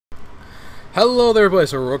Hello there everybody,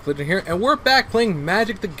 it's HeroicLegend here, and we're back playing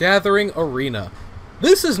Magic the Gathering Arena.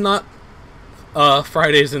 This is not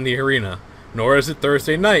Fridays in the Arena, nor is it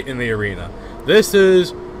Thursday night in the Arena. This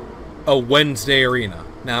is a Wednesday Arena.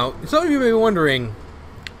 Now, some of you may be wondering,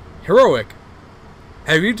 Heroic,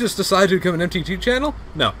 have you just decided to become an MTG channel?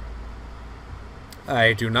 No.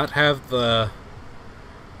 I do not have the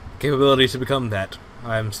capabilities to become that.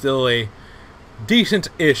 I'm still a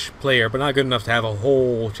decent-ish player, but not good enough to have a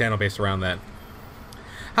whole channel based around that.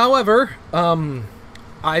 However,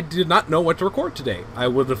 I did not know what to record today. I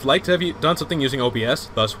would have liked to have done something using OBS,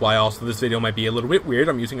 thus why also this video might be a little bit weird.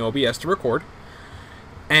 I'm using OBS to record.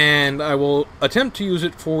 And I will attempt to use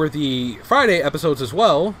it for the Friday episodes as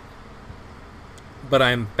well, but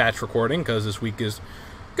I'm batch recording because this week is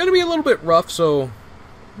going to be a little bit rough, so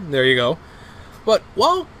there you go. But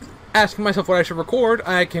while asking myself what I should record,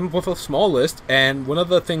 I came up with a small list, and one of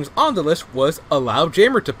the things on the list was allow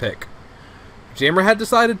Jaymer to pick. Jaymer had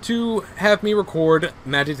decided to have me record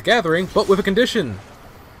Magic the Gathering, but with a condition.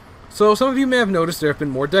 So some of you may have noticed there have been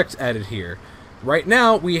more decks added here. Right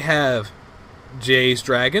now we have Jay's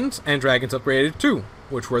Dragons and Dragons Upgraded 2,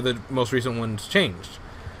 which were the most recent ones changed.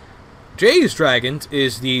 Jay's Dragons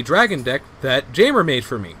is the dragon deck that Jaymer made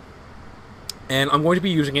for me, and I'm going to be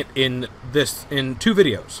using it in two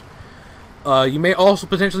videos. You may also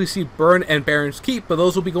potentially see Burn and Baron's Keep, but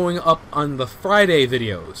those will be going up on the Friday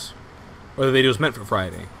videos, or the videos meant for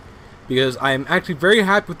Friday, because I'm actually very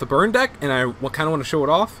happy with the Burn deck, and I kind of want to show it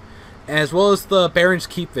off, as well as the Baron's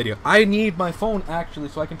Keep video. I need my phone, actually,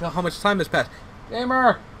 so I can tell how much time has passed.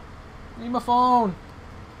 Jaymer! I need my phone!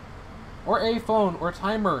 Or a phone, or a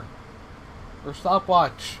timer, or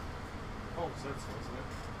stopwatch. Oh, so that's isn't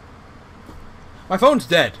it? My phone's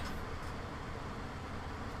dead.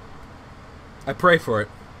 I pray for it,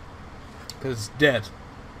 because it's dead.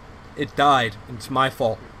 It died, and it's my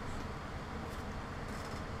fault.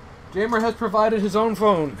 Jaymer has provided his own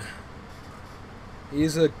phone.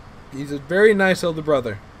 He's a very nice elder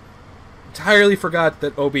brother. Entirely forgot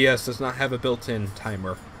that OBS does not have a built-in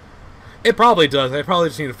timer. It probably does. I probably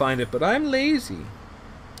just need to find it, but I'm lazy.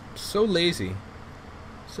 I'm so lazy.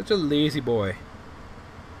 Such a lazy boy.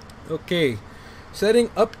 Okay,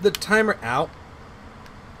 setting up the timer out.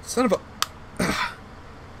 Son of a...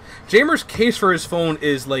 Jaymer's case for his phone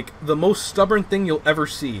is like the most stubborn thing you'll ever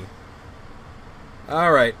see.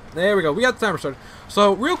 Alright, there we go. We got the timer started.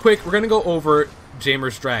 So, real quick, we're going to go over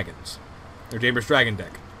Jaymer's Dragons. Or Jaymer's Dragon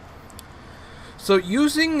deck. So,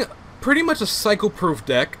 using pretty much a cycle-proof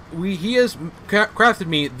deck, he has crafted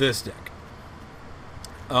me this deck.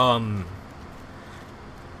 Shivan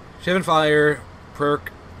Fire,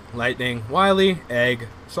 Perk, Lightning, Wily, Egg,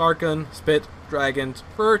 Sarkhan, Spit, Dragons,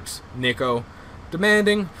 Perks, Nico,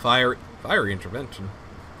 Demanding, Fiery Intervention.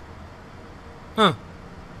 Huh.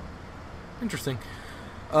 Interesting.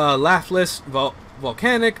 Laughless,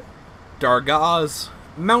 Volcanic, Dargaz,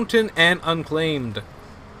 Mountain, and Unclaimed. Now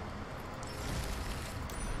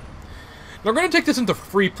we're going to take this into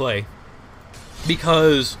free play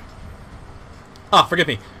because... Ah, forgive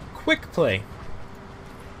me. Quick play.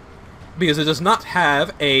 Because it does not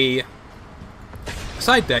have a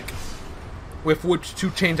side deck with which to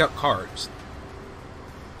change out cards.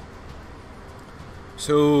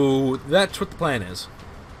 So that's what the plan is.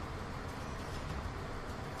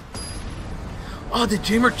 Oh, did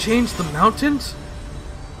Jaymer change the mountains?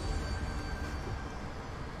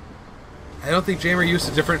 I don't think Jaymer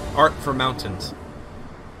used a different art for mountains.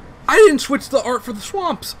 I didn't switch the art for the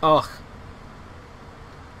swamps! Ugh.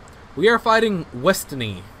 We are fighting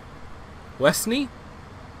Westiny. Westiny?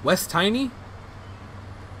 West Tiny?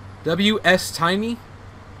 W.S. Tiny?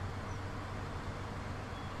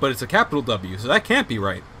 But it's a capital W, so that can't be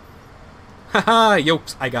right. Haha,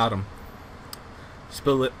 yokes, I got him.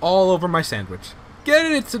 Spill it all over my sandwich. Get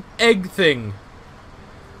it, it's an egg thing.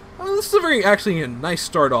 This is actually a nice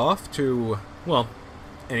start off to, well,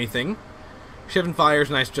 anything. Shivan Fire is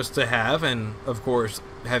nice just to have, and of course,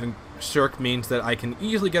 having Shirk means that I can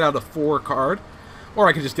easily get out a 4 card, or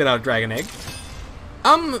I can just get out a Dragon Egg.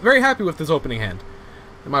 I'm very happy with this opening hand.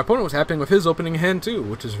 And my opponent was happy with his opening hand too,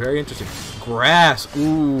 which is very interesting. Grass.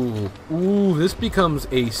 Ooh. Ooh, this becomes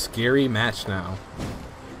a scary match now.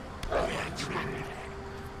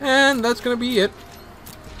 And that's going to be it.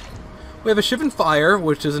 We have a Shivan Fire,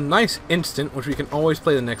 which is a nice instant, which we can always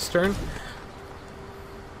play the next turn.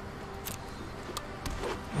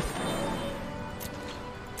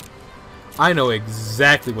 I know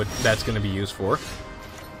exactly what that's going to be used for.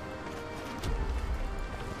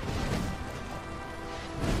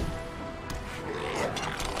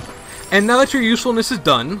 And now that your usefulness is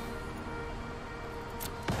done,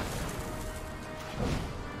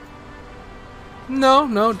 No,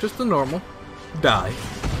 no, just the normal. Die.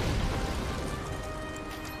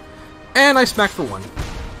 And I smacked for 1.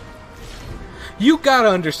 You gotta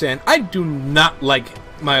understand, I do not like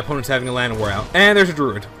my opponents having a land war out. And there's a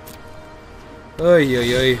druid. Oy,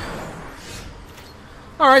 oy, oy.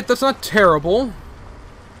 Alright, that's not terrible.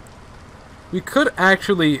 We could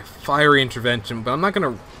actually fiery intervention, but I'm not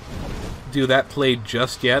gonna do that play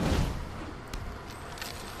just yet.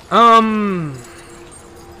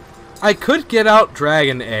 I could get out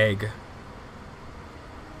Dragon Egg.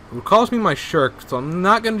 It would cost me my shirk, so I'm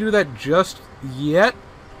not gonna do that just yet.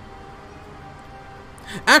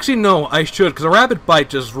 Actually, no, I should, because a Rapid Bite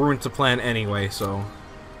just ruins the plan anyway, so...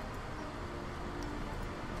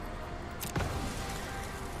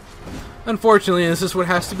 Unfortunately, this is what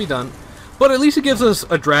has to be done. But at least it gives us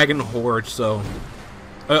a Dragon Horde, so...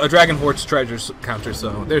 a Dragon Horde's treasures counter,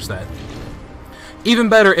 so there's that. Even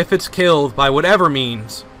better, if it's killed by whatever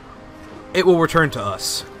means, it will return to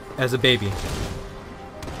us as a baby.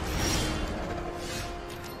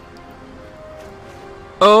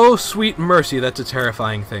 Oh, sweet mercy, that's a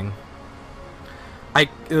terrifying thing. I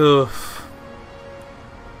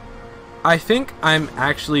think I'm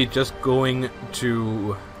actually just going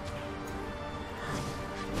to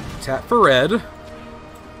tap for red.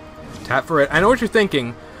 Tap for red. I know what you're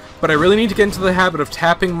thinking, but I really need to get into the habit of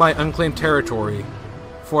tapping my unclaimed territory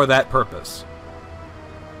for that purpose.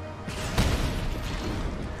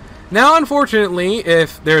 Now, unfortunately,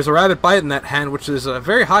 if there's a Rabbit Bite in that hand, which is a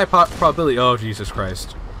very high probability... Oh, Jesus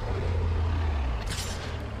Christ.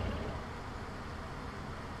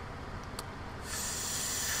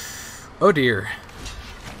 Oh, dear.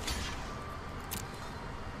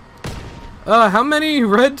 How many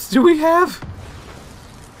reds do we have?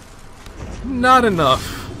 Not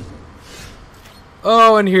enough.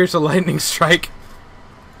 Oh, and here's a lightning strike.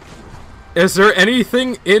 Is there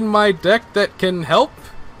anything in my deck that can help?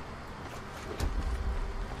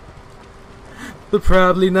 But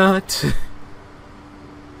probably not.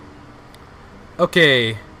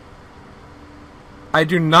 Okay. I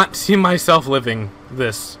do not see myself living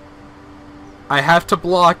this. I have to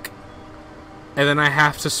block, and then I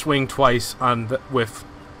have to swing twice on with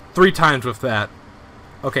 3 times with that.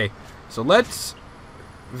 Okay, so let's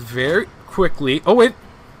very quickly... Oh, wait.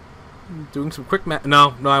 Doing some quick math.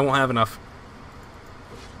 No, I won't have enough.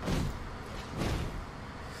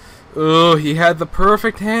 Oh, he had the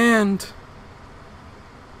perfect hand.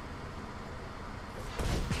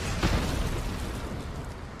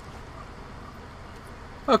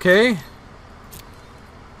 Okay.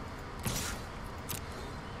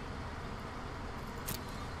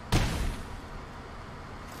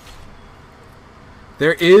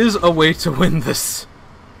 There is a way to win this.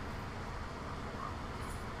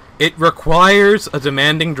 It requires a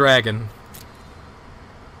demanding dragon.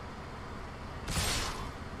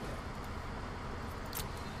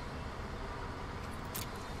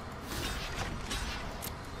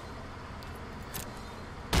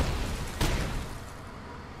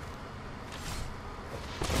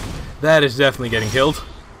 That is definitely getting killed.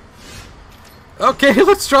 Okay,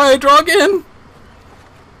 let's try a draw again.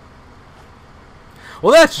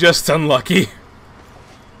 Well, that's just unlucky.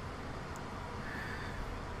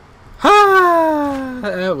 Ha!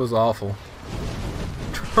 That was awful.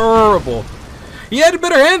 Terrible. He had a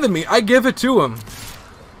better hand than me. I give it to him.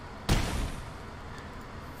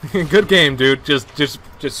 Good game, dude.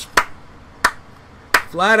 Just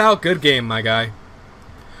flat out good game, my guy.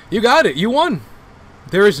 You got it. You won.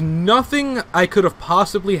 There is nothing I could have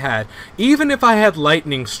possibly had. Even if I had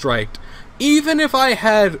lightning striked. Even if I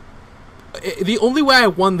had... The only way I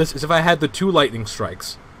won this is if I had the 2 lightning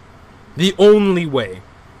strikes. The only way.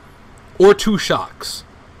 Or 2 shocks.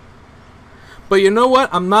 But you know what?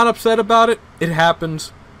 I'm not upset about it. It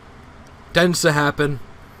happens. Tends to happen.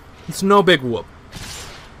 It's no big whoop.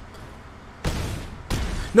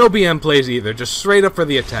 No BM plays either. Just straight up for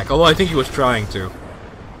the attack. Although I think he was trying to.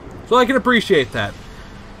 So I can appreciate that.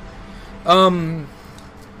 I'm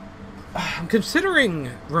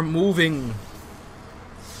considering removing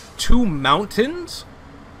 2 mountains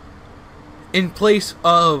in place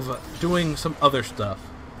of doing some other stuff.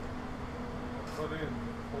 Put in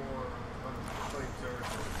for unclaimed territory.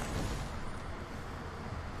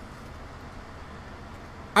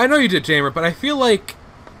 I know you did, Jaymer, but I feel like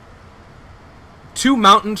 2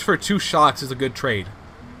 mountains for 2 shocks is a good trade.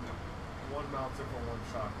 1 mountain for 1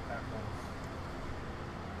 shock at most.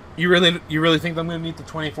 You really think I'm going to need the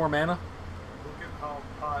 24 mana? Look at how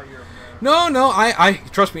high your mana. No, I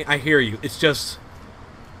trust me, I hear you. It's just...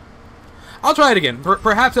 I'll try it again.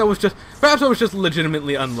 Perhaps I was just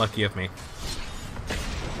legitimately unlucky of me.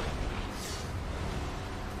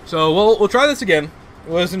 So we'll try this again.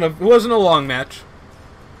 It wasn't a long match.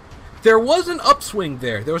 There was an upswing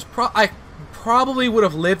there. I probably would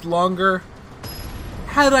have lived longer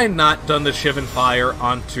had I not done the Shivan Fire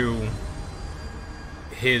onto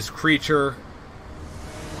his creature.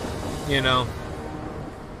 You know.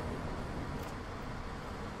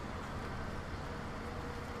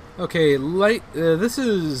 Okay, this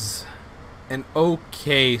is an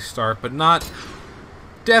okay start, but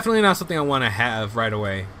definitely not something I want to have right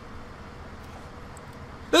away.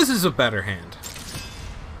 This is a better hand.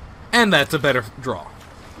 And that's a better draw.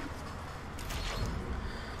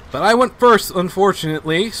 But I went first,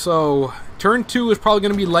 unfortunately, so turn 2 is probably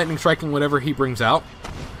going to be lightning striking whatever he brings out.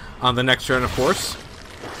 On the next turn, of course.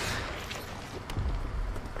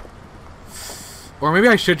 Or maybe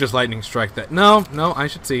I should just lightning strike that. No, I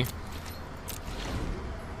should see.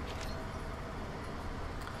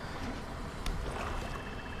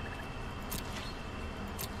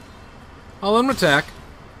 I'll let him attack.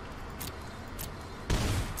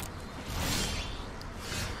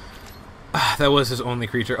 That was his only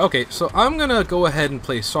creature. Okay, so I'm gonna go ahead and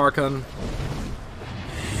play Sarkhan.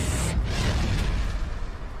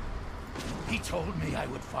 He told me I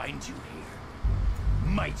would find you here.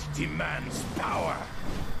 Might demands power.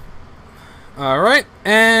 Alright,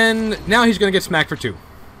 and now he's gonna get smacked for 2.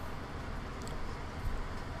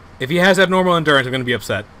 If he has abnormal endurance, I'm gonna be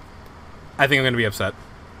upset. I think I'm gonna be upset.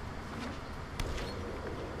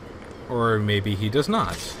 Or maybe he does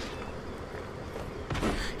not.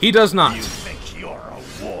 He does not. You think you're a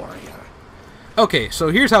warrior? Okay, so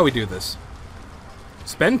here's how we do this.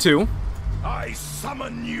 Spend 2. I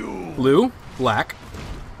summon you. Blue, black.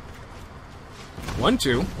 1,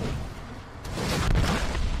 2.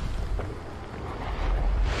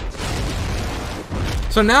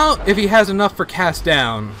 So now, if he has enough for cast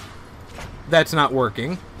down, that's not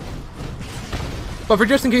working. But for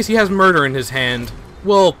just in case he has murder in his hand,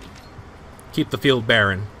 we'll keep the field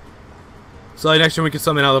barren. So next turn we can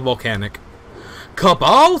summon out the volcanic.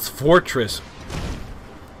 Cabal's Fortress.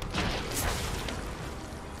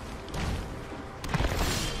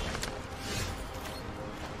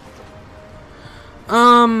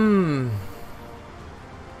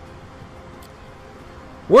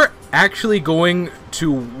 We're actually going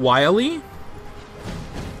to Wily.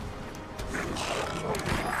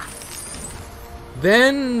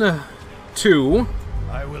 Then 2.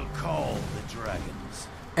 I will call the dragons.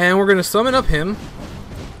 And we're going to summon up him.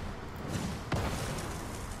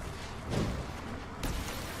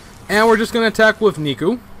 And we're just going to attack with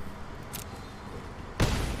Niku.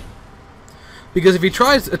 Because if he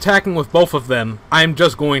tries attacking with both of them, I'm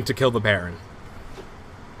just going to kill the Baron.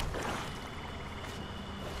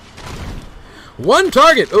 1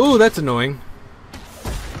 target! Ooh, that's annoying.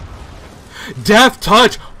 Death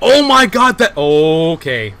Touch! Oh my god, that...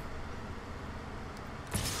 Okay.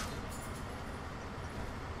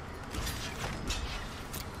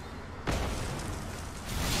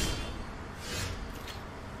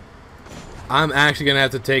 I'm actually gonna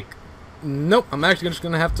have to take... Nope, I'm actually just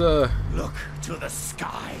gonna have to... Look to the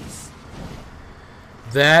skies.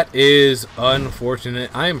 That is unfortunate.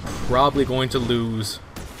 I am probably going to lose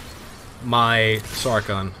my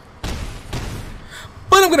Sarkhan.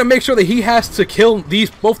 But I'm gonna make sure that he has to kill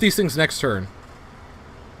both these things next turn.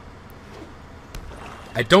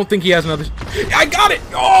 I don't think he has another... I got it!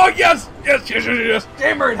 Oh, yes! Yes, yes, yes, yes!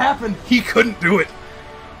 Jaymer, it happened! He couldn't do it!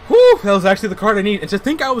 Whew! That was actually the card I need. And to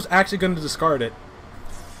think I was actually going to discard it.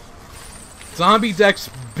 Zombie deck's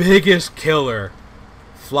biggest killer.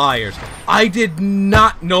 Flyers. I did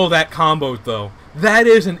not know that combo, though. That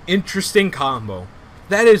is an interesting combo.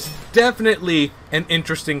 That is definitely an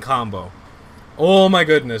interesting combo. Oh my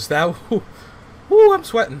goodness. That... Woo, I'm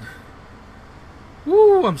sweating.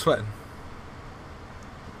 Woo, I'm sweating.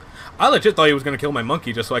 I legit thought he was going to kill my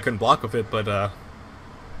monkey just so I couldn't block with it, but,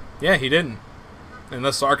 yeah, he didn't.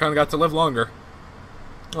 Unless Sarkhan got to live longer.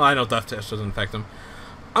 Well, I know Death Touch doesn't affect him.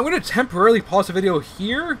 I'm going to temporarily pause the video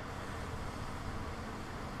here.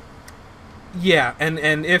 Yeah, and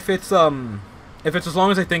if it's as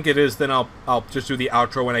long as I think it is, then I'll just do the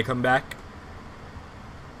outro when I come back.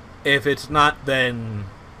 If it's not, then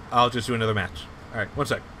I'll just do another match. Alright, 1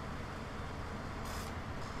 sec.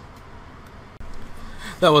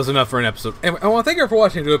 That was enough for an episode. Anyway, I want to thank you for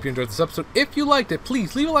watching. I hope you enjoyed this episode. If you liked it,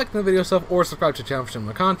 please leave a like on the video itself or subscribe to the channel for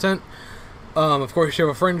similar content. Of course, share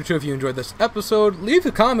with a friend or two if you enjoyed this episode. Leave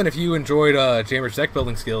a comment if you enjoyed Jaymer's deck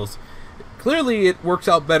building skills. Clearly, it works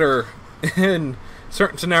out better in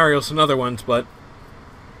certain scenarios than other ones, but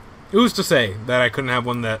who's to say that I couldn't have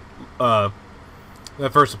won that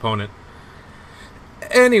first opponent?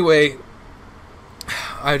 Anyway,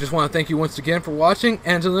 I just want to thank you once again for watching,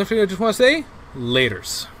 and until next video, I just want to say,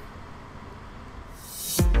 laters.